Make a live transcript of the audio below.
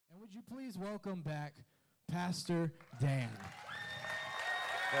Would you please welcome back Pastor Dan?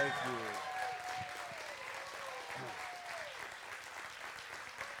 Thank you.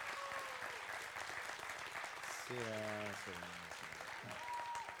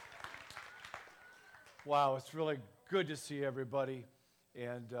 Wow, it's really good to see everybody,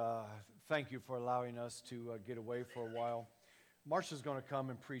 and thank you for allowing us to get away for a while. Marcia's going to come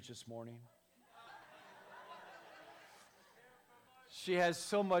and preach this morning. She has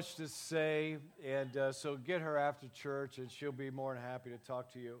so much to say, and so get her after church, and she'll be more than happy to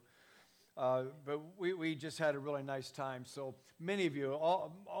talk to you. But we just had a really nice time. So many of you,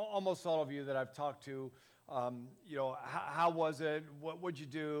 almost all of you that I've talked to, how was it? What would you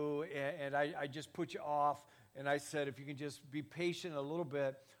do? And I just put you off, and I said, if you can just be patient a little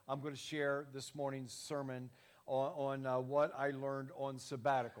bit, I'm going to share this morning's sermon on what I learned on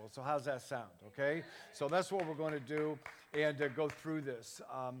sabbatical. So how's that sound, okay? So that's what we're going to do and go through this.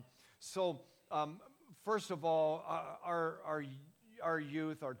 First of all, our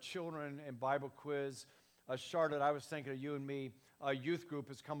youth, our children and Bible quiz. Charlotte, I was thinking of you and me. Youth group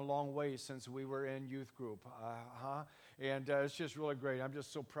has come a long way since we were in youth group. And it's just really great. I'm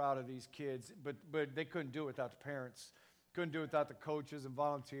just so proud of these kids. But they couldn't do it without the parents. Couldn't do it without the coaches and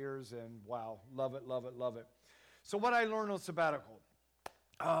volunteers. And wow, love it, love it, love it. So what I learned on sabbatical?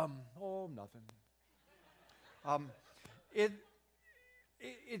 Nothing. It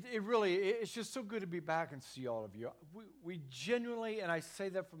really, it's just so good to be back and see all of you. We genuinely, and I say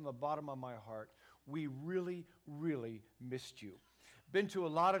that from the bottom of my heart, we really, really missed you. Been to a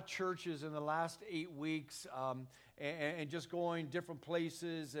lot of churches in the last 8 weeks and just going different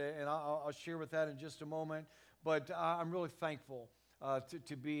places, and I'll share with that in just a moment. But I'm really thankful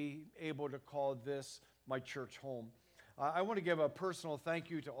to be able to call this my church home. I want to give a personal thank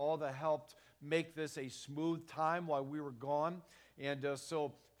you to all that helped make this a smooth time while we were gone. And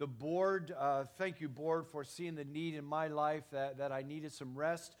so the board, thank you, board, for seeing the need in my life that I needed some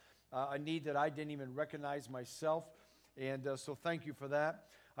rest, a need that I didn't even recognize myself. And so thank you for that.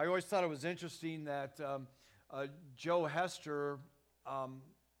 I always thought it was interesting that Joe Hester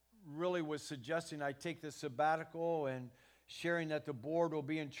really was suggesting I take this sabbatical and sharing that the board will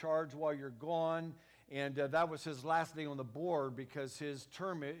be in charge while you're gone. And that was his last day on the board because his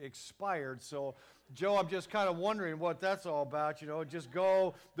term expired. So, Joe, I'm just kind of wondering what that's all about. Just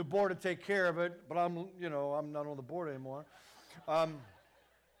go, the board will take care of it. But I'm not on the board anymore. I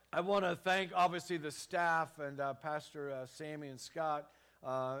want to thank, obviously, the staff and Pastor Sammy and Scott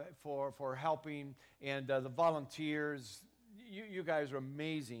for helping, and the volunteers. You guys are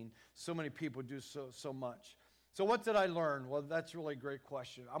amazing. So many people do so much. So what did I learn? Well, that's really a great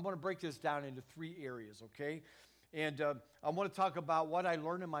question. I'm going to break this down into 3 areas, okay? And I want to talk about what I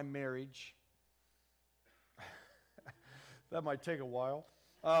learned in my marriage. That might take a while.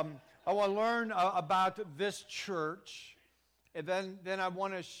 I want to learn about this church. And then I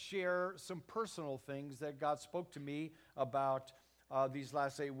want to share some personal things that God spoke to me about these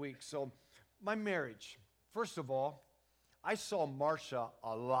last 8 weeks. So my marriage. First of all, I saw Marcia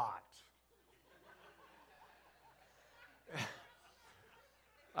a lot.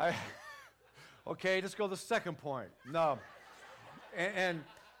 Okay, let's go to the second point. No. And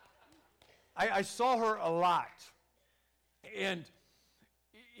I saw her a lot. And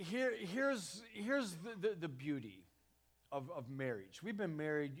here's the beauty of marriage. We've been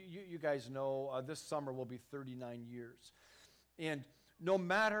married, you guys know, this summer will be 39 years. And no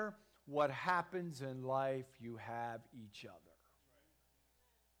matter what happens in life, you have each other.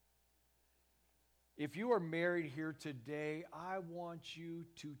 If you are married here today, I want you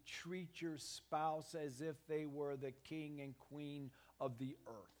to treat your spouse as if they were the king and queen of the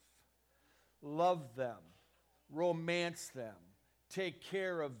earth. Love them, romance them, take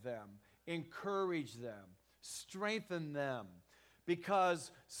care of them, encourage them, strengthen them, because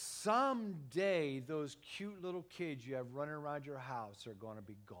someday those cute little kids you have running around your house are going to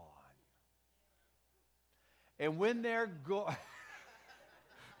be gone. And when they're gone...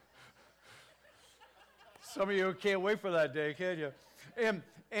 Some of you can't wait for that day, can you?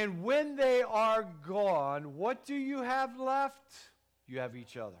 And when they are gone, what do you have left? You have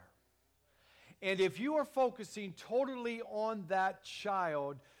each other. And if you are focusing totally on that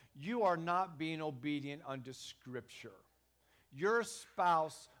child, you are not being obedient unto Scripture. Your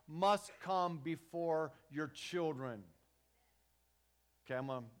spouse must come before your children. Okay,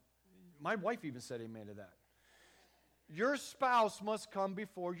 my wife even said amen to that. Your spouse must come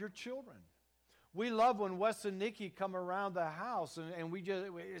before your children. We love when Wes and Nikki come around the house, and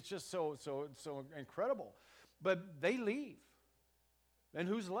it's just so incredible. But they leave. And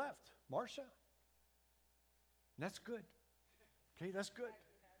who's left? Marcia. And that's good. Okay, that's good.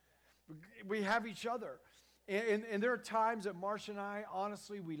 We have each other. And there are times that Marcia and I,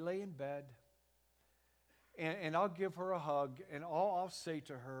 honestly, we lay in bed, and I'll give her a hug, and all I'll say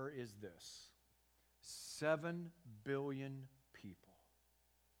to her is this: 7 billion people.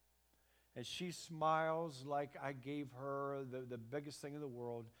 And she smiles like I gave her the biggest thing in the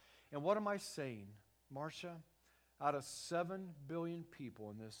world. And what am I saying? Marcia, out of 7 billion people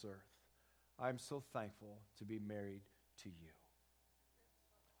on this earth, I'm so thankful to be married to you.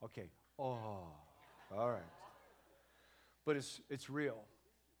 Okay. Oh, all right. But it's real.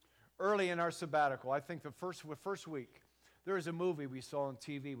 Early in our sabbatical, I think the first week, there was a movie we saw on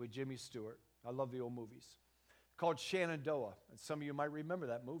TV with Jimmy Stewart. I love the old movies. Called Shenandoah. And some of you might remember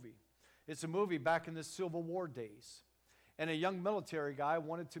that movie. It's a movie back in the Civil War days. And a young military guy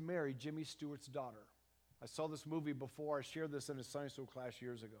wanted to marry Jimmy Stewart's daughter. I saw this movie before. I shared this in a Sunday school class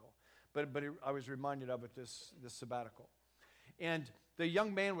years ago. But I was reminded of it this sabbatical. And the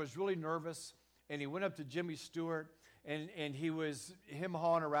young man was really nervous, and he went up to Jimmy Stewart, and he was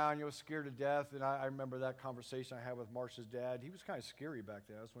him-hawing around, scared to death. And I remember that conversation I had with Marcia's dad. He was kind of scary back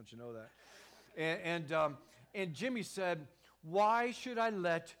then. I just want you to know that. And Jimmy said, "Why should I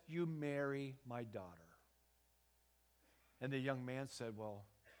let you marry my daughter?" And the young man said, "Well,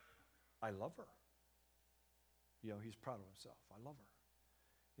 I love her." He's proud of himself. "I love her."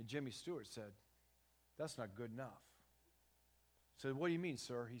 And Jimmy Stewart said, "That's not good enough." I said, "What do you mean,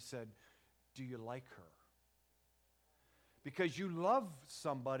 sir?" He said, "Do you like her? Because you love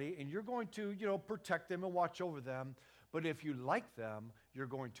somebody and you're going to, protect them and watch over them. But if you like them, you're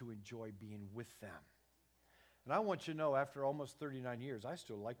going to enjoy being with them." And I want you to know, after almost 39 years, I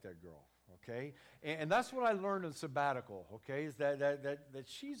still like that girl, okay? And that's what I learned in sabbatical, okay, is that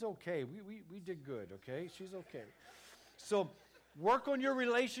she's okay. We did good, okay? She's okay. So work on your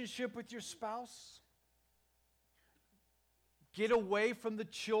relationship with your spouse. Get away from the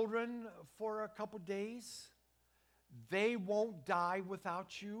children for a couple days. They won't die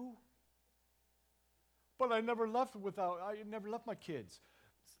without you. "But I never left my kids."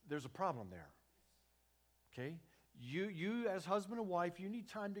 There's a problem there. Okay? You as husband and wife, you need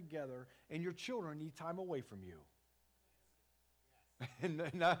time together, and your children need time away from you. And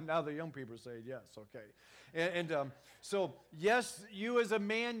now the young people are saying yes, okay. So yes, you as a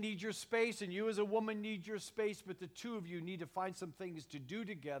man need your space, and you as a woman need your space, but the two of you need to find some things to do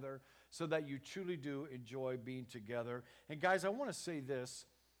together so that you truly do enjoy being together. And guys, I want to say this,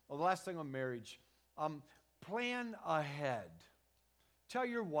 the last thing on marriage, plan ahead. Tell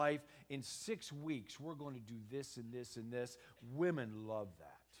your wife, in 6 weeks, we're going to do this and this and this. Women love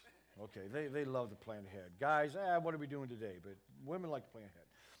that. Okay, they love to plan ahead. Guys, what are we doing today? But women like to plan ahead.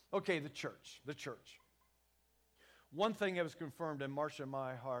 Okay, the church. One thing that was confirmed in Marcia and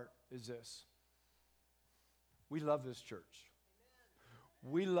my heart is this. We love this church.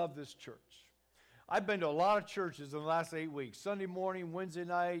 We love this church. I've been to a lot of churches in the last 8 weeks. Sunday morning, Wednesday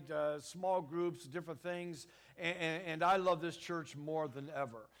night, small groups, different things. And I love this church more than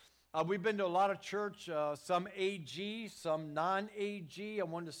ever. We've been to a lot of church, some AG, some non-AG. I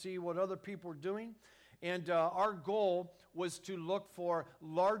wanted to see what other people are doing. And our goal was to look for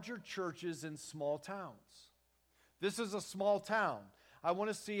larger churches in small towns. This is a small town. I want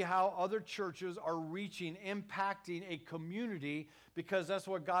to see how other churches are reaching, impacting a community, because that's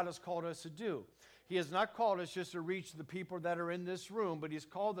what God has called us to do. He has not called us just to reach the people that are in this room, but He's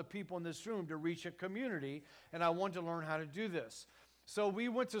called the people in this room to reach a community, and I want to learn how to do this. So we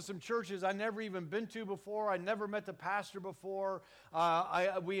went to some churches I'd never even been to before. I never met the pastor before.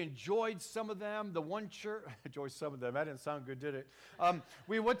 We enjoyed some of them. The one church, enjoyed some of them. That didn't sound good, did it?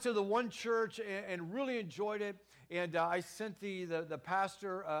 We went to the one church and really enjoyed it. And I sent the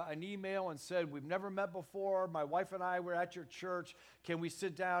pastor an email and said, "We've never met before. My wife and I were at your church. Can we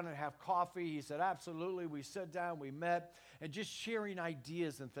sit down and have coffee?" He said, "Absolutely." We sat down, we met, and just sharing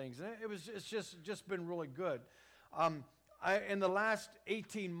ideas and things. And it's just been really good. In the last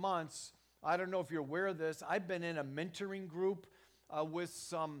 18 months, I don't know if you're aware of this, I've been in a mentoring group with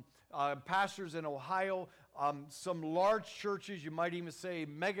some pastors in Ohio, some large churches, you might even say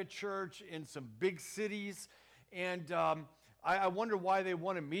mega church in some big cities. And I wonder why they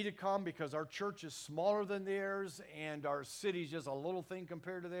wanted me to come, because our church is smaller than theirs, and our city's just a little thing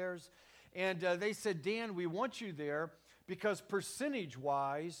compared to theirs. And they said, "Dan, we want you there because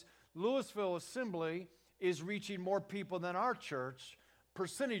percentage-wise, Louisville Assembly is reaching more people than our church,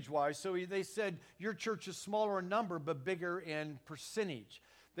 percentage-wise." So they said, "Your church is smaller in number, but bigger in percentage."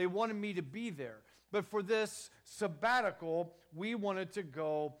 They wanted me to be there. But for this sabbatical, we wanted to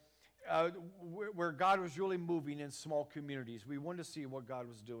go where God was really moving in small communities. We wanted to see what God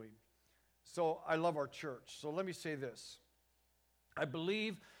was doing. So I love our church. So let me say this. I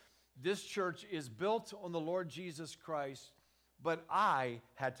believe This church is built on the Lord Jesus Christ, but I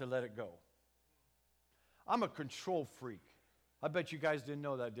had to let it go. I'm a control freak. I bet you guys didn't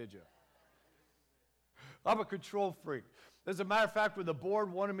know that, did you? I'm a control freak. As a matter of fact, when the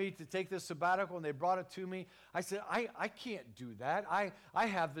board wanted me to take this sabbatical and they brought it to me, I said, I can't do that. I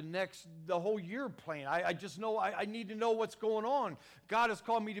have the whole year planned. I just know I need to know what's going on. God has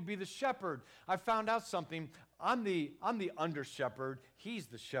called me to be the shepherd. I found out something. I'm the under shepherd. He's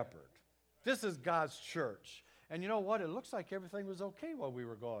the shepherd. This is God's church. And you know what? It looks like everything was okay while we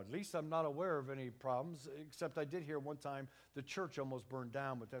were gone. At least I'm not aware of any problems, except I did hear one time the church almost burned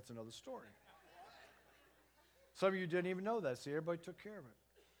down, but that's another story. Some of you didn't even know that. See, everybody took care of it.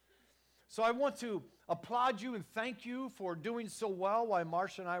 So I want to applaud you and thank you for doing so well while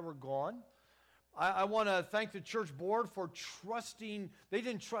Marcia and I were gone. I want to thank the church board for trusting. They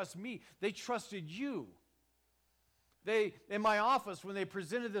didn't trust me. They trusted you. They, in my office, when they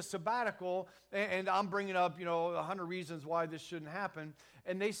presented the sabbatical, and I'm bringing up, 100 reasons why this shouldn't happen,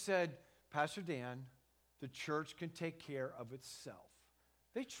 and they said, Pastor Dan, the church can take care of itself.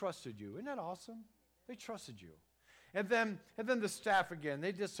 They trusted you. Isn't that awesome? They trusted you. And then the staff again,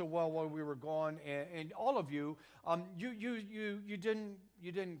 they did so well while we were gone, and all of you, you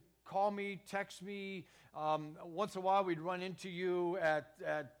didn't call me, text me. Once in a while, we'd run into you at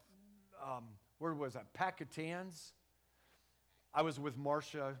where was that? Pacatan's. I was with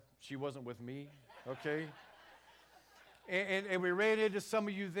Marcia. She wasn't with me. Okay. and we ran into some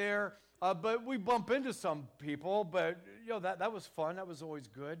of you there, but we bump into some people. But that was fun. That was always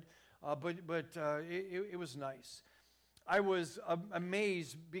good. But it was nice. I was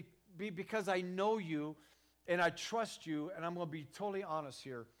amazed because I know you and I trust you, and I'm going to be totally honest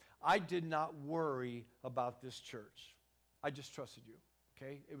here. I did not worry about this church. I just trusted you.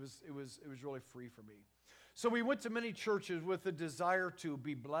 Okay? It was really free for me. So we went to many churches with a desire to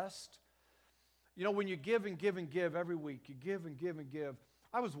be blessed. When you give and give and give every week, you give and give and give.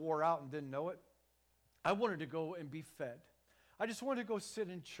 I was wore out and didn't know it. I wanted to go and be fed. I just wanted to go sit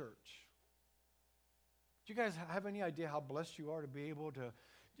in church. Do you guys have any idea how blessed you are to be able to,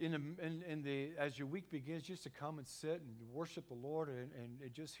 as your week begins, just to come and sit and worship the Lord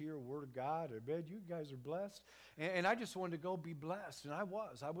and just hear a word of God? I bet you guys are blessed. And I just wanted to go be blessed, and I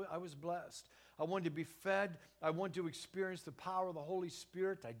was blessed. I wanted to be fed. I wanted to experience the power of the Holy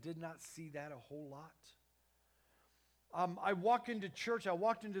Spirit. I did not see that a whole lot. I walked into church. I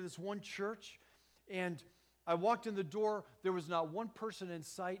walked into this one church, and I walked in the door. There was not one person in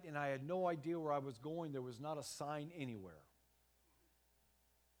sight, and I had no idea where I was going. There was not a sign anywhere.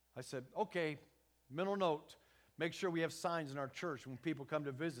 I said, okay, mental note, make sure we have signs in our church. When people come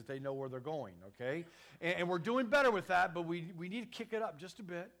to visit, they know where they're going, okay? And we're doing better with that, but we need to kick it up just a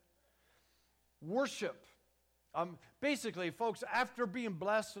bit. Worship. Basically, folks, after being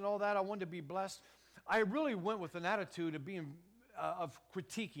blessed and all that, I wanted to be blessed. I really went with an attitude of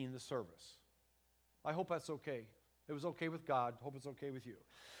critiquing the service. I hope that's okay. It was okay with God. Hope it's okay with you.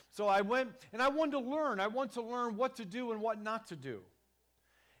 So I went, and I wanted to learn. I want to learn what to do and what not to do.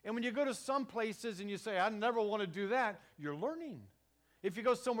 And when you go to some places and you say, I never want to do that, you're learning. If you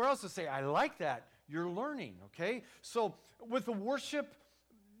go somewhere else and say, I like that, you're learning, okay? So with the worship,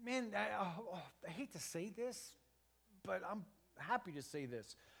 man, I hate to say this, but I'm happy to say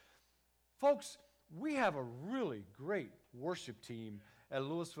this. Folks, we have a really great worship team at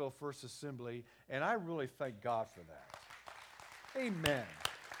Louisville First Assembly, and I really thank God for that. Amen.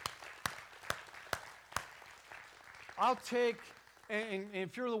 I'll take, and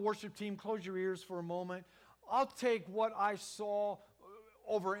if you're the worship team, close your ears for a moment. I'll take what I saw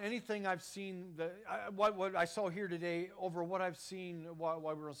over anything I've seen, what I saw here today, over what I've seen while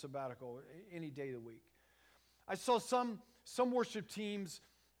we were on sabbatical, any day of the week. I saw some worship teams.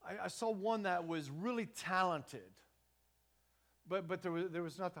 I saw one that was really talented, but there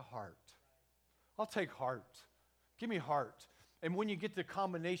was not the heart. I'll take heart. Give me heart. And when you get the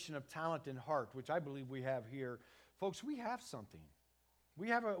combination of talent and heart, which I believe we have here, folks, we have something. We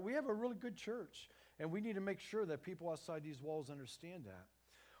have a really good church, and we need to make sure that people outside these walls understand that.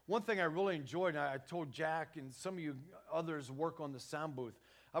 One thing I really enjoyed, and I told Jack and some of you others work on the sound booth.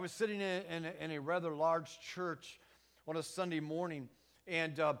 I was sitting in a rather large church on a Sunday morning,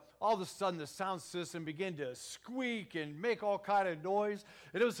 and all of a sudden the sound system began to squeak and make all kind of noise.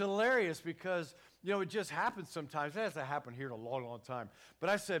 And it was hilarious because, it just happens sometimes. It hasn't happened here in a long, long time. But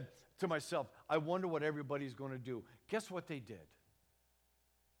I said to myself, I wonder what everybody's going to do. Guess what they did?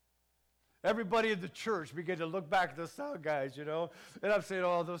 Everybody in the church began to look back at the sound guys, And I'm saying,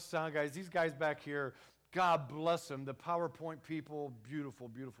 oh, those sound guys, these guys back here, God bless them. The PowerPoint people, beautiful,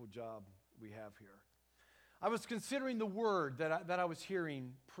 beautiful job we have here. I was considering the word that I was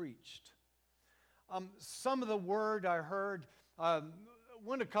hearing preached. Some of the word I heard,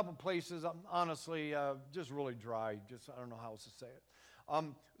 went a couple places, honestly, just really dry. I don't know how else to say it.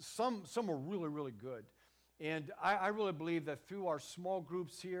 Some were really, really good. And I really believe that through our small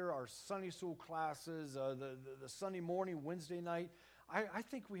groups here, our Sunday school classes, the Sunday morning, Wednesday night, I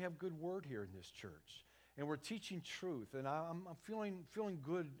think we have good word here in this church. And we're teaching truth, and I'm feeling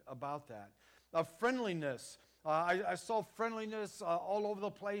good about that. Friendliness. I saw friendliness all over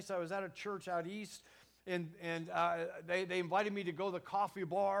the place. I was at a church out east, and they invited me to go to the coffee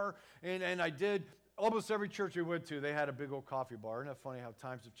bar, and I did. Almost every church we went to, they had a big old coffee bar. Isn't that funny how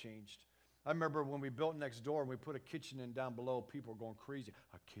times have changed? I remember when we built next door and we put a kitchen in down below, people were going crazy.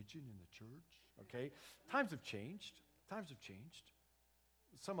 A kitchen in the church? Okay. Times have changed. Times have changed.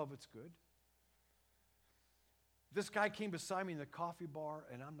 Some of it's good. This guy came beside me in the coffee bar,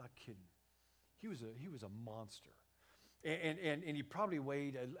 and I'm not kidding. He was a monster. And he probably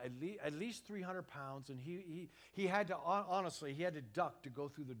weighed at least 300 pounds, and he had to, honestly, he had to duck to go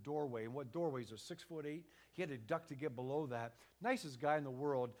through the doorway. And what doorways are 6'8"? He had to duck to get below that. Nicest guy in the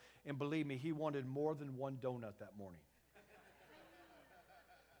world, and believe me, he wanted more than one donut that morning.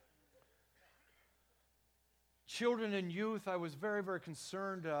 Children and youth, I was very, very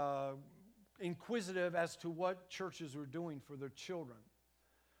concerned, inquisitive as to what churches were doing for their children.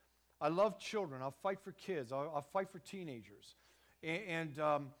 I love children. I'll fight for kids. I'll fight for teenagers. And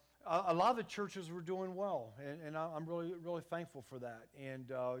a lot of the churches were doing well, and I'm really, really thankful for that.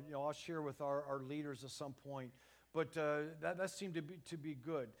 And I'll share with our leaders at some point. But that seemed to be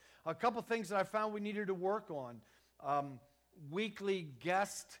good. A couple things that I found we needed to work on. Weekly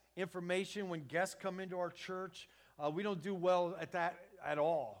guest information when guests come into our church. We don't do well at that at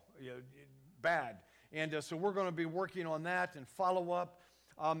all. Bad. And so we're going to be working on that and follow up.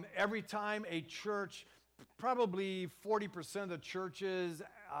 Every time a church, probably 40% of the churches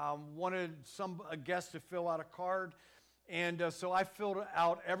wanted a guest to fill out a card. And so I filled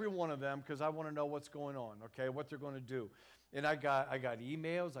out every one of them because I want to know what's going on, okay, what they're going to do. And I got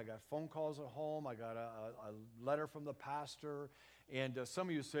emails, I got phone calls at home, I got a letter from the pastor. And some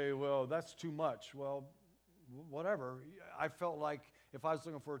of you say, well, that's too much. Well, whatever. I felt like if I was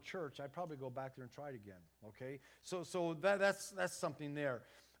looking for a church, I'd probably go back there and try it again, okay? So that's something there.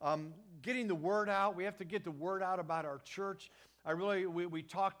 Getting the word out. We have to get the word out about our church. We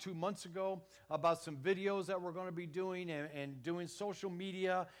talked 2 months ago about some videos that we're going to be doing and doing social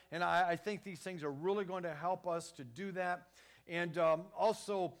media, and I think these things are really going to help us to do that. And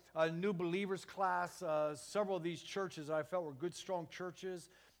also a new believers class. Several of these churches I felt were good, strong churches.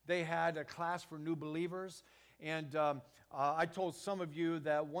 They had a class for new believers. And I told some of you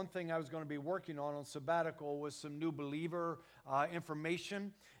that one thing I was going to be working on sabbatical was some new believer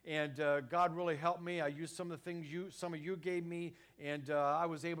information. And God really helped me. I used some of the things some of you gave me, and I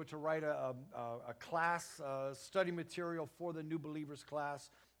was able to write a class, study material for the new believers class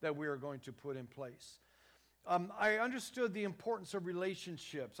that we are going to put in place. I understood the importance of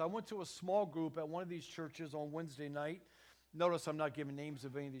relationships. I went to a small group at one of these churches on Wednesday night. Notice I'm not giving names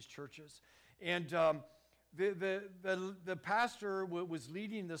of any of these churches. And the pastor was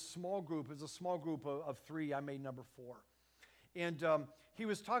leading this small group. It was a small group of 3. I made number 4. And he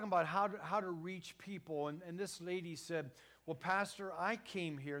was talking about how to reach people. And this lady said, well, Pastor, I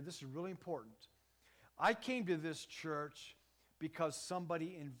came here. This is really important. I came to this church because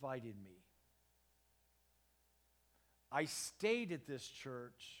somebody invited me. I stayed at this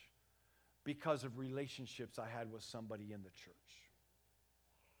church because of relationships I had with somebody in the church.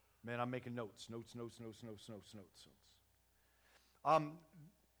 Man, I'm making notes.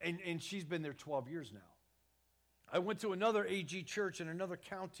 And she's been there 12 years now. I went to another AG church in another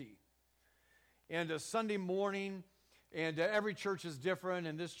county. And a Sunday morning, and every church is different.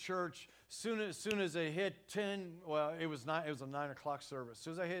 And this church, soon as they hit 10, well, it was a 9 o'clock service. As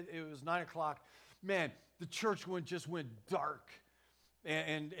soon as it was 9 o'clock, man, the church just went dark.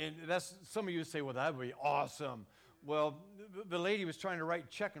 And that's, some of you say, well, that would be awesome. Well, the lady was trying to write a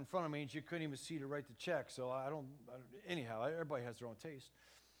check in front of me, and she couldn't even see to write the check. So anyhow, everybody has their own taste.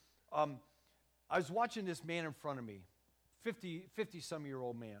 I was watching this man in front of me,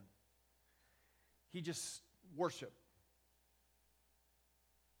 50-some-year-old man. He just worshiped.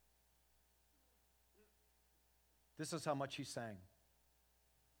 This is how much he sang.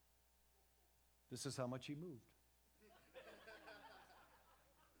 This is how much he moved.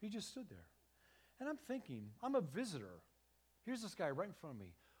 He just stood there. And I'm thinking, I'm a visitor. Here's this guy right in front of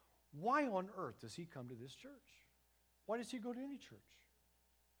me. Why on earth does he come to this church? Why does he go to any church?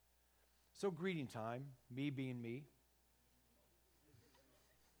 So greeting time, me being me.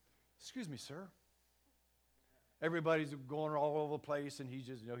 Excuse me, sir. Everybody's going all over the place, and he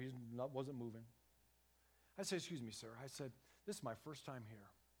just, wasn't moving. I said, excuse me, sir. I said, this is my first time here.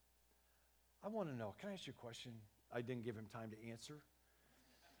 I want to know, can I ask you a question? I didn't give him time to answer.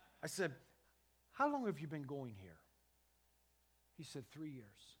 I said, how long have you been going here? He said, 3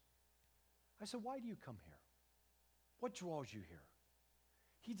 years. I said, why do you come here? What draws you here?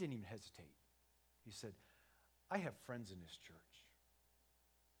 He didn't even hesitate. He said, I have friends in this church.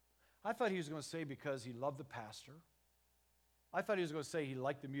 I thought he was going to say because he loved the pastor. I thought he was going to say he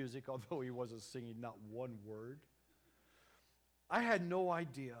liked the music, although he wasn't singing not one word. I had no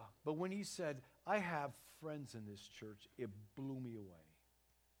idea. But when he said, I have friends in this church, it blew me away.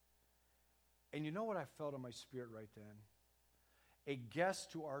 And you know what I felt in my spirit right then? A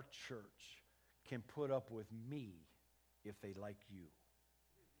guest to our church can put up with me if they like you.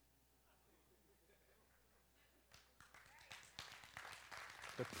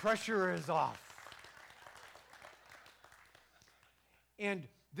 The pressure is off. And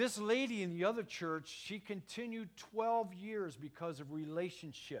this lady in the other church, she continued 12 years because of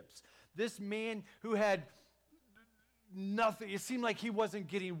relationships. This man who had nothing, it seemed like he wasn't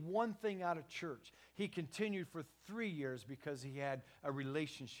getting one thing out of church. He continued for 3 years because he had a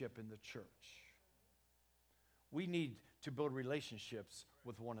relationship in the church. We need to build relationships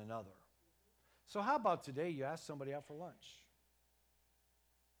with one another. So how about today you ask somebody out for lunch?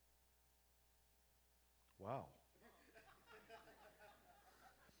 Wow.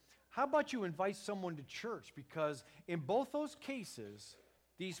 How about you invite someone to church? Because in both those cases,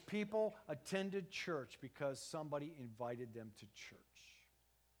 these people attended church because somebody invited them to church.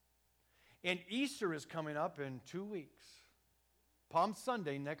 And Easter is coming up in 2 weeks. Palm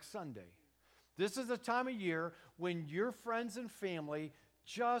Sunday, next Sunday. This is a time of year when your friends and family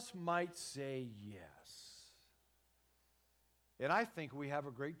just might say yes. And I think we have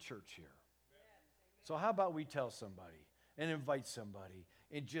a great church here. So how about we tell somebody and invite somebody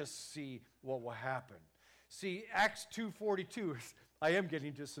and just see what will happen. See, Acts 2:42, I am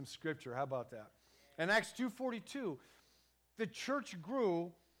getting to some scripture. How about that? In Acts 2:42, the church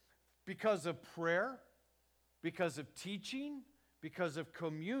grew because of prayer, because of teaching, because of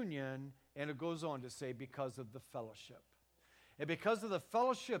communion, and it goes on to say because of the fellowship. And because of the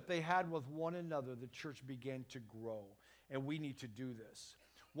fellowship they had with one another, the church began to grow. And we need to do this.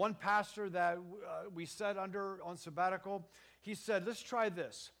 One pastor that we sat under on sabbatical, he said, let's try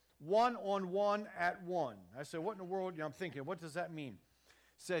this. 1-on-1 at 1. I said, what in the world? I'm thinking, what does that mean?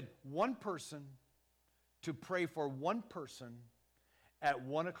 Said, one person to pray for one person at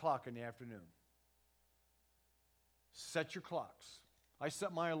 1 o'clock in the afternoon. Set your clocks. I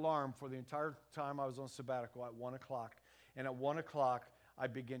set my alarm for the entire time I was on sabbatical at 1 o'clock. And at 1 o'clock, I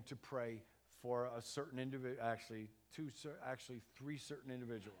begin to pray for a certain individual, actually 3 certain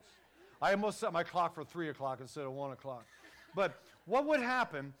individuals. I almost set my clock for 3 o'clock instead of 1 o'clock. But what would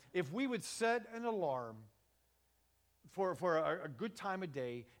happen if we would set an alarm for a good time of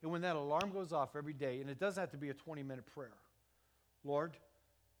day, and when that alarm goes off every day, and it doesn't have to be a 20-minute prayer. Lord,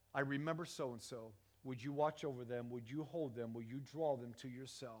 I remember so-and-so. Would you watch over them? Would you hold them? Would you draw them to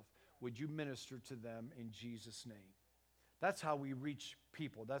yourself? Would you minister to them in Jesus' name? That's how we reach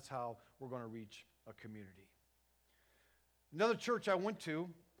people. That's how we're going to reach a community. Another church I went to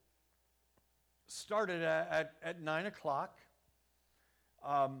started at 9 o'clock.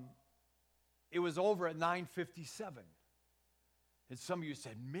 It was over at 9:57. And some of you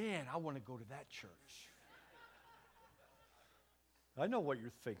said, man, I want to go to that church. I know what you're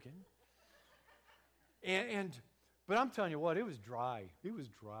thinking. But I'm telling you what, it was dry. It was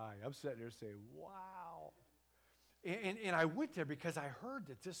dry. I'm sitting there saying, wow. And I went there because I heard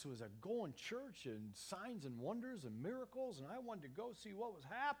that this was a going church and signs and wonders and miracles, and I wanted to go see what was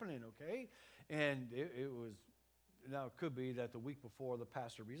happening, okay? And it was, now it could be that the week before the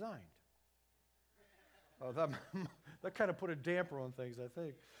pastor resigned. That kind of put a damper on things, I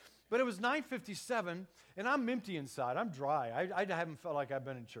think. But it was 9:57, and I'm empty inside. I'm dry. I haven't felt like I've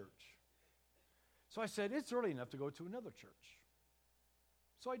been in church. So I said, it's early enough to go to another church.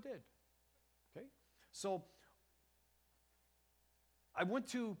 So I did, okay? So I went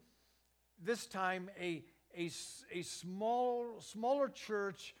to, this time, a smaller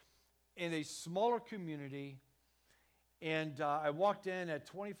church in a smaller community, and I walked in at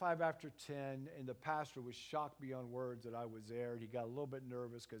 25 after 10, and the pastor was shocked beyond words that I was there. He got a little bit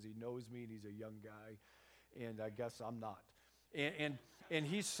nervous because he knows me, and he's a young guy, and I guess I'm not. And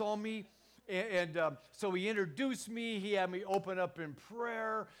he saw me, and so he introduced me. He had me open up in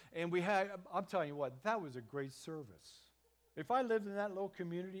prayer, and I'm telling you what, that was a great service. If I lived in that little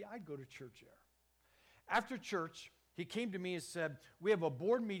community, I'd go to church there. After church, he came to me and said, we have a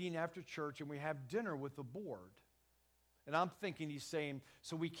board meeting after church, and we have dinner with the board. And I'm thinking he's saying,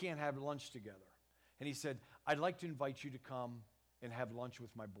 so we can't have lunch together. And he said, I'd like to invite you to come and have lunch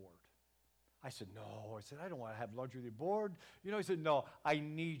with my board. I said, no. I said, I don't want to have lunch with your board. You know, he said, no, I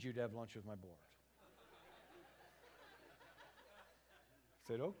need you to have lunch with my board. I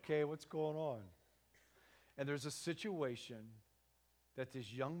said, okay, what's going on? And there's a situation that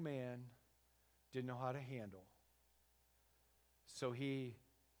this young man didn't know how to handle. So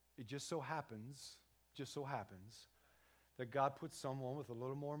it just so happens that God put someone with a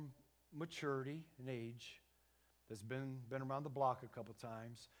little more maturity and age that's been around the block a couple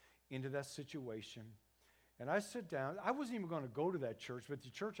times into that situation. And I sit down. I wasn't even going to go to that church, but the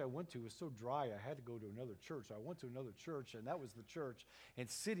church I went to was so dry, I had to go to another church. So I went to another church, and that was the church. And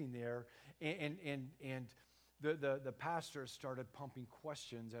sitting there, and the pastor started pumping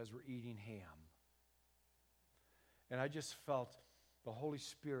questions as we're eating ham. And I just felt the Holy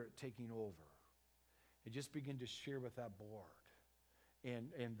Spirit taking over. And just begin to share with that board.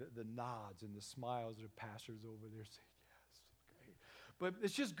 And the nods and the smiles of the pastors over there saying, yes, okay. But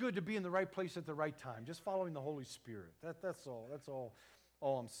it's just good to be in the right place at the right time, just following the Holy Spirit. That's all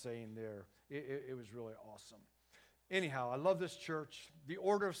I'm saying there. It was really awesome. Anyhow, I love this church. The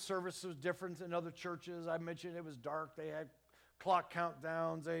order of service was different than other churches. I mentioned it was dark. They had clock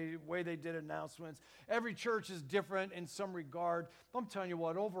countdowns, the way they did announcements. Every church is different in some regard. I'm telling you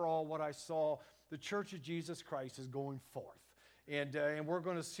what, overall, what I saw, the Church of Jesus Christ is going forth. And we're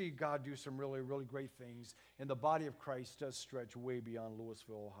going to see God do some really, really great things. And the body of Christ does stretch way beyond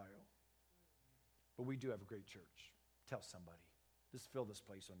Louisville, Ohio. But we do have a great church. Tell somebody. Just fill this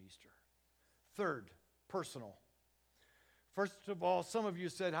place on Easter. Third, personal. First of all, some of you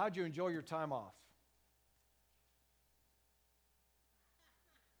said, how'd you enjoy your time off?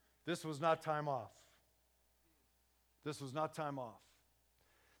 This was not time off. This was not time off.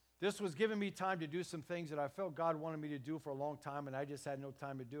 This was giving me time to do some things that I felt God wanted me to do for a long time, and I just had no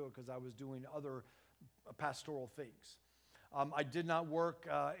time to do it because I was doing other pastoral things. I did not work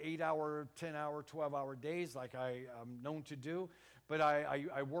 8-hour, 10-hour, 12-hour days like I am known to do, but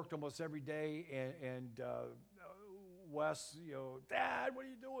I worked almost every day, and Wes, Dad, what are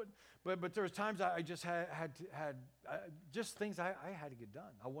you doing? But there was times I just had just things I had to get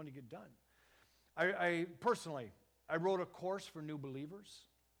done. I wanted to get done. I personally wrote a course for new believers.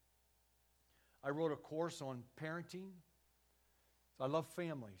 I wrote a course on parenting. So I love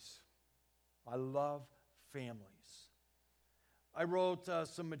families. I love families. I wrote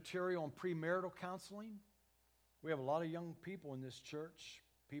some material on premarital counseling. We have a lot of young people in this church,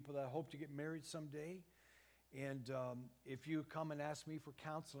 people that hope to get married someday. And if you come and ask me for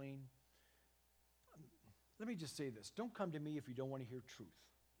counseling, let me just say this. Don't come to me if you don't want to hear truth.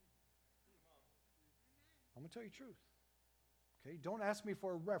 I'm going to tell you truth. Okay? Don't ask me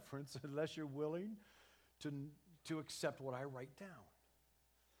for a reference unless you're willing to accept what I write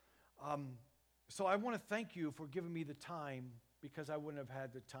down. So I want to thank you for giving me the time, because I wouldn't have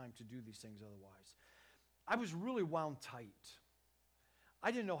had the time to do these things otherwise. I was really wound tight.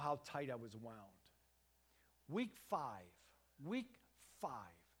 I didn't know how tight I was wound. Week five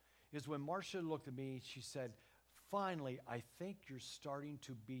is when Marcia looked at me and she said, finally, I think you're starting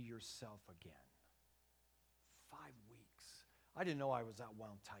to be yourself again. 5 weeks. I didn't know I was that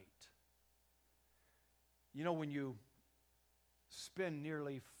wound tight. You know, when you spend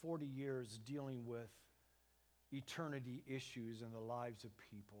nearly 40 years dealing with eternity issues in the lives of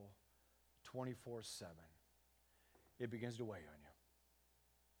people 24/7, it begins to weigh on you.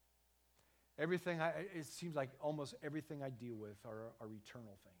 It seems like almost everything I deal with are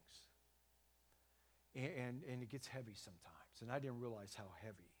eternal things. And it gets heavy sometimes, and I didn't realize how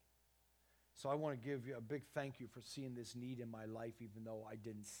heavy. So I want to give you a big thank you for seeing this need in my life, even though I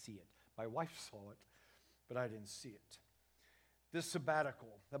didn't see it. My wife saw it, but I didn't see it. This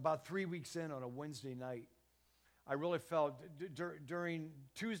sabbatical, about 3 weeks in on a Wednesday night, I really felt during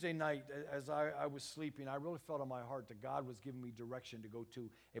Tuesday night as I was sleeping, I really felt in my heart that God was giving me direction to go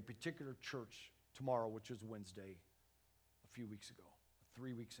to a particular church tomorrow, which is Wednesday, a few weeks ago,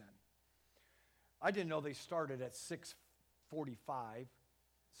 3 weeks in. I didn't know they started at 6:45,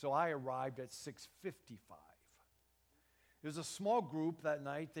 so I arrived at 6:55. It was a small group that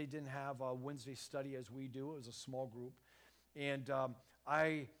night. They didn't have a Wednesday study as we do. It was a small group. And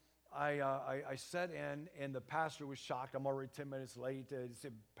I sat in, and the pastor was shocked. I'm already 10 minutes late. He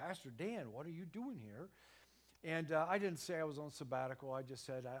said, Pastor Dan, what are you doing here? And I didn't say I was on sabbatical. I just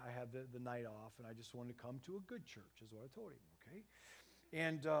said I had the night off, and I just wanted to come to a good church, is what I told him, okay?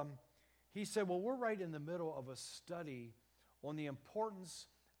 And he said, well, we're right in the middle of a study on the importance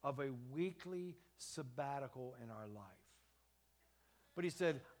of a weekly sabbatical in our life. But he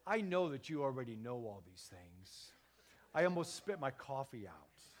said, I know that you already know all these things. I almost spit my coffee out.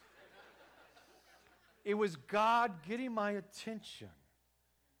 It was God getting my attention.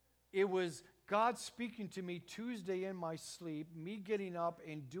 It was God speaking to me Tuesday in my sleep, me getting up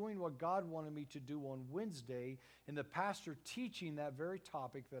and doing what God wanted me to do on Wednesday, and the pastor teaching that very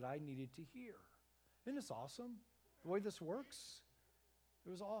topic that I needed to hear. Isn't this awesome, the way this works? It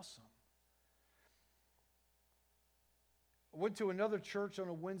was awesome. I went to another church on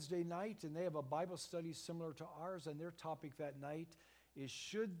a Wednesday night, and they have a Bible study similar to ours, and their topic that night is,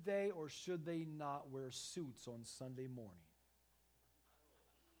 should they or should they not wear suits on Sunday morning?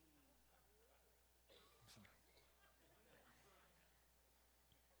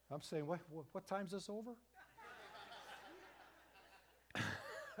 I'm saying, what time's this over?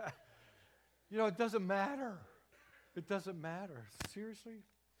 It doesn't matter. It doesn't matter. Seriously?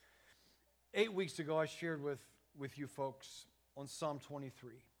 8 weeks ago, I shared with you folks on Psalm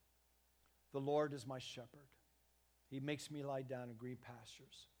 23. The Lord is my shepherd. He makes me lie down in green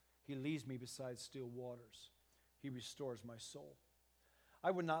pastures. He leads me beside still waters. He restores my soul.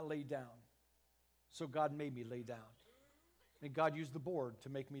 I would not lay down, so God made me lay down. And God used the board to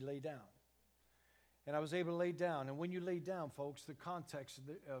make me lay down. And I was able to lay down. And when you lay down, folks, the context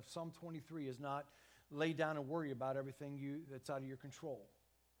of Psalm 23 is not lay down and worry about everything that's out of your control.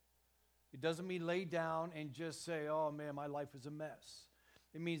 It doesn't mean lay down and just say, oh man, my life is a mess.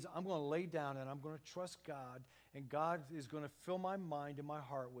 It means I'm going to lay down and I'm going to trust God, and God is going to fill my mind and my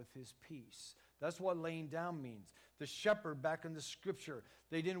heart with his peace. That's what laying down means. The shepherd back in the scripture,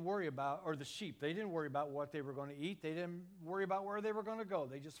 they didn't worry about, or the sheep, they didn't worry about what they were going to eat. They didn't worry about where they were going to go.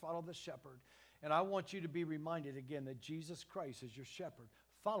 They just followed the shepherd. And I want you to be reminded again that Jesus Christ is your shepherd.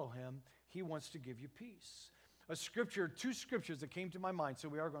 Follow him. He wants to give you peace. Two scriptures that came to my mind, so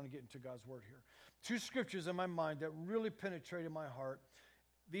we are going to get into God's word here. Two scriptures in my mind that really penetrated my heart.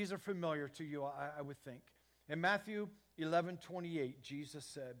 These are familiar to you, I would think. In Matthew 11:28, Jesus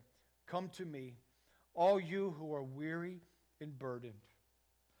said, come to me, all you who are weary and burdened.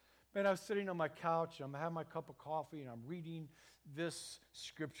 Man, I was sitting on my couch, I'm having my cup of coffee, and I'm reading this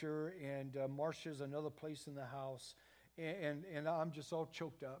scripture, and Marcia's another place in the house, and I'm just all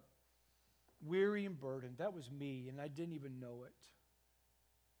choked up. Weary and burdened, that was me, and I didn't even know it.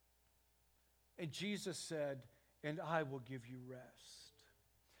 And Jesus said, and I will give you rest.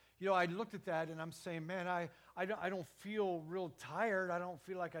 I looked at that and I'm saying, man, I don't feel real tired. I don't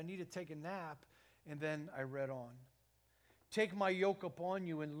feel like I need to take a nap. And then I read on. Take my yoke upon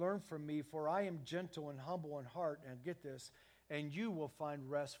you and learn from me, for I am gentle and humble in heart. And get this, and you will find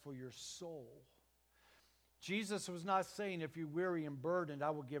rest for your soul. Jesus was not saying if you're weary and burdened,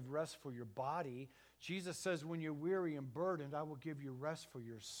 I will give rest for your body. Jesus says when you're weary and burdened, I will give you rest for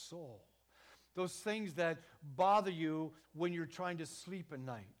your soul. Those things that bother you when you're trying to sleep at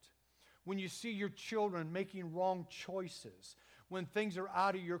night. When you see your children making wrong choices. When things are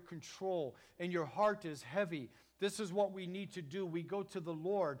out of your control and your heart is heavy. This is what we need to do. We go to the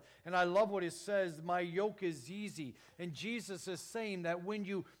Lord. And I love what it says, my yoke is easy. And Jesus is saying that when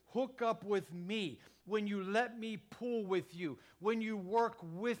you hook up with me, when you let me pull with you, when you work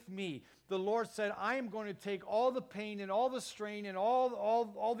with me, the Lord said, I am going to take all the pain and all the strain and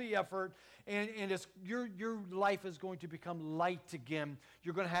all the effort, and your life is going to become light again.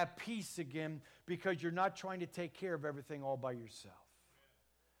 You're going to have peace again because you're not trying to take care of everything all by yourself.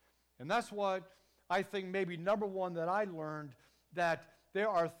 And that's what I think maybe number one that I learned, that there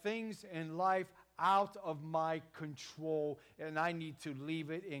are things in life out of my control, and I need to leave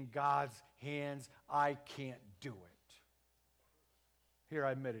it in God's hands. I can't do it. Here,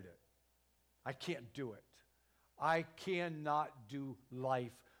 I admitted it. I can't do it. I cannot do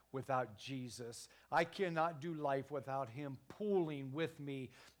life without Jesus. I cannot do life without him pulling with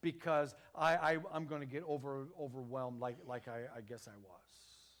me, because I'm going to get overwhelmed like I guess I was.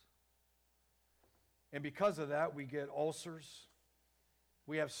 And because of that, we get ulcers.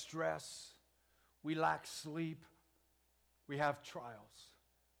 We have stress. We lack sleep. We have trials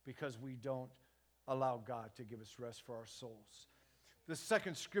because we don't allow God to give us rest for our souls. The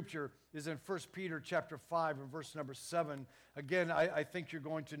second scripture is in 1 Peter chapter 5 and verse number 7. Again, I think you're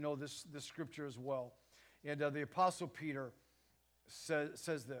going to know this scripture as well. And the Apostle Peter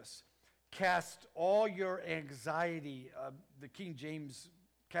says this, cast all your anxiety, the King James,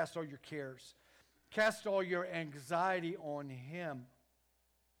 cast all your cares. Cast all your anxiety on him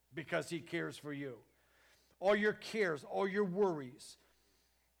because he cares for you. All your cares, all your worries,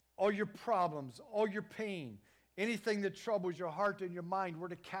 all your problems, all your pain, anything that troubles your heart and your mind, we're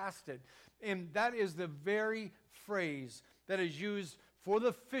to cast it. And that is the very phrase that is used for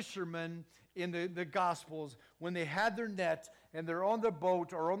the fishermen in the Gospels when they had their net and they're on the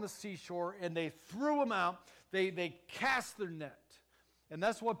boat or on the seashore and they threw them out. They cast their net. And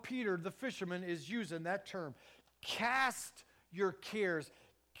that's what Peter, the fisherman, is using, that term. Cast your cares.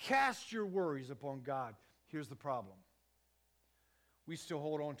 Cast your worries upon God. Here's the problem. We still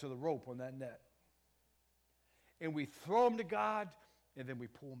hold on to the rope on that net. And we throw them to God, and then we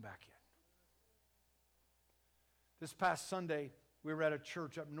pull them back in. This past Sunday, we were at a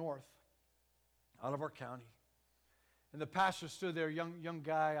church up north, out of our county. And the pastor stood there, young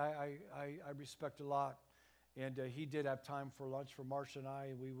guy I respect a lot. And he did have time for lunch for Marcia and I.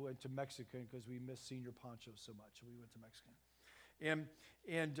 And we went to Mexican because we missed Senior Poncho so much. So we went to Mexican.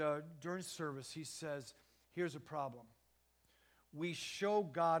 And during service, he says, here's a problem. We show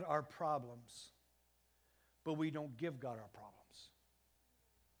God our problems, but we don't give God our problems.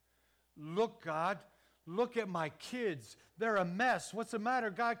 Look, God, look at my kids. They're a mess. What's the matter?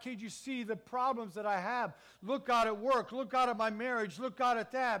 God, can't you see the problems that I have? Look, God, at work. Look, God, at my marriage. Look, God,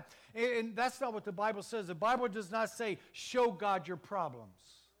 at that. And that's not what the Bible says. The Bible does not say, show God your problems.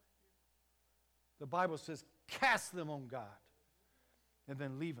 The Bible says, cast them on God and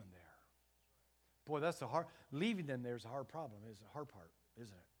then leave them there. Boy, that's the hard, leaving them there is a hard problem, is the hard part, isn't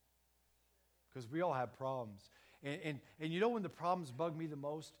it? Because we all have problems. And you know when the problems bug me the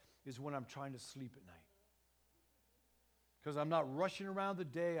most is when I'm trying to sleep at night. Because I'm not rushing around the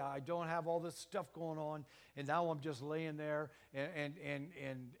day. I don't have all this stuff going on. And now I'm just laying there and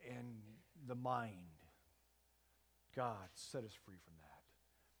the mind. God, set us free from that.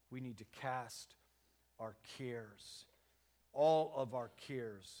 We need to cast our cares, all of our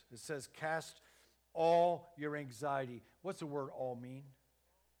cares. It says cast all your anxiety. What's the word all mean?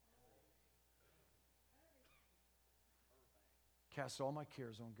 Cast all my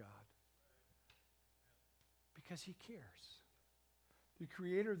cares on God. Because he cares. The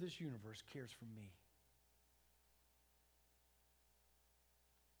creator of this universe cares for me.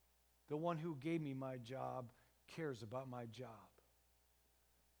 The one who gave me my job cares about my job.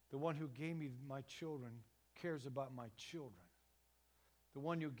 The one who gave me my children cares about my children. The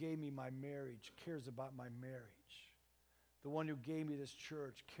one who gave me my marriage cares about my marriage. The one who gave me this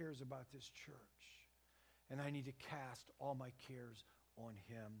church cares about this church. And I need to cast all my cares on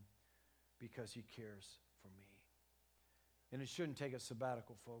him because he cares for me. And it shouldn't take a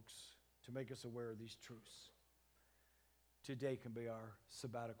sabbatical, folks, to make us aware of these truths. Today can be our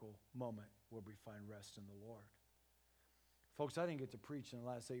sabbatical moment where we find rest in the Lord. Folks, I didn't get to preach in the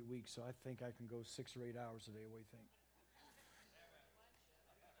last 8 weeks, so I think I can go 6 or 8 hours a day. What do you think?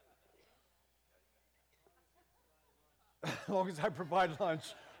 As long as I provide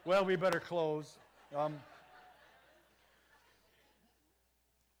lunch. Well, we better close.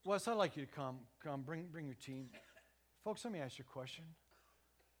 Wes, I'd like you to come, bring your team. Folks, let me ask you a question.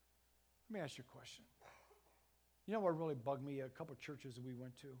 Let me ask you a question. You know what really bugged me? A couple of churches that we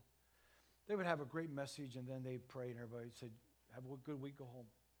went to, they would have a great message and then they'd pray and everybody said, have a good week, go home.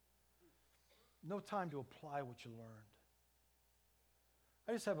 No time to apply what you learned.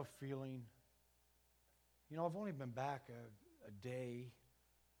 I just have a feeling, you know, I've only been back a day,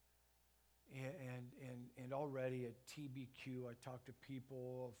 and already at TBQ, I talk to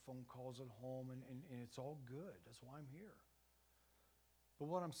people, phone calls at home, and it's all good. That's why I'm here. But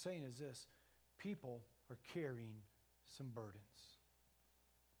what I'm saying is this, people are carrying some burdens.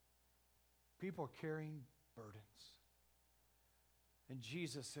 People are carrying burdens. And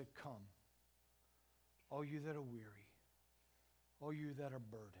Jesus said, come, all you that are weary, all you that are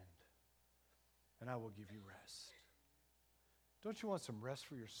burdened, and I will give you rest. Don't you want some rest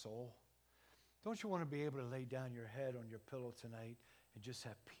for your soul? Don't you want to be able to lay down your head on your pillow tonight and just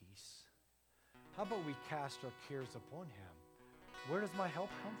have peace? How about we cast our cares upon him? Where does my help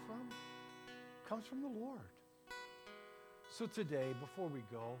come from? It comes from the Lord. So today, before we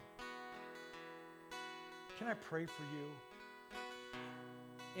go, can I pray for you?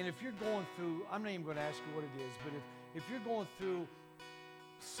 And if you're going through, I'm not even going to ask you what it is, but if you're going through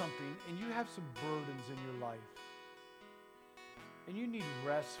something and you have some burdens in your life and you need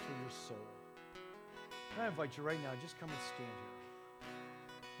rest for your soul, can I invite you right now, just come and stand here.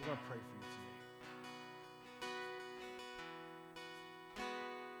 We're going to pray for you today.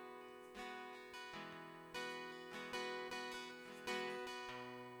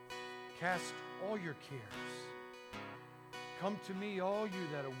 Cast all your cares. Come to me, all you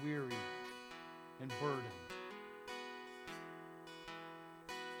that are weary and burdened.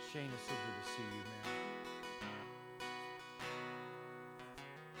 Shane, it's so good to see you, man.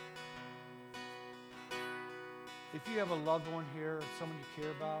 If you have a loved one here, someone you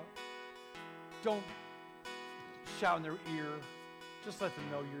care about, don't shout in their ear. Just let them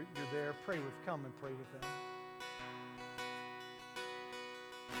know you're there. Come and pray with them.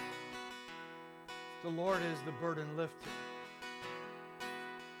 The Lord is the burden lifter.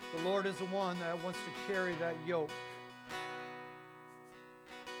 The Lord is the one that wants to carry that yoke.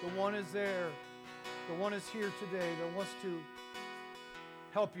 The one is there. The one is here today that wants to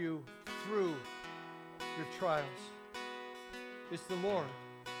help you through your trials. It's the Lord.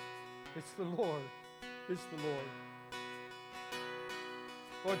 It's the Lord. It's the Lord.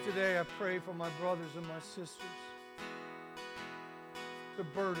 Lord, today I pray for my brothers and my sisters. The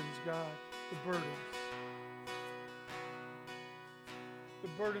burdens, God, the burdens. The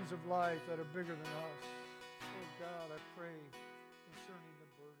burdens of life that are bigger than us. Oh God, I pray concerning the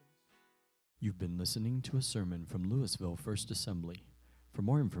burdens. You've been listening to a sermon from Louisville First Assembly. For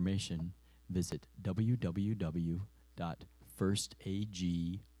more information, visit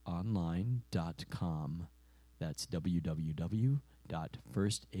www.firstagonline.com. That's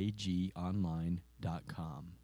www.firstagonline.com.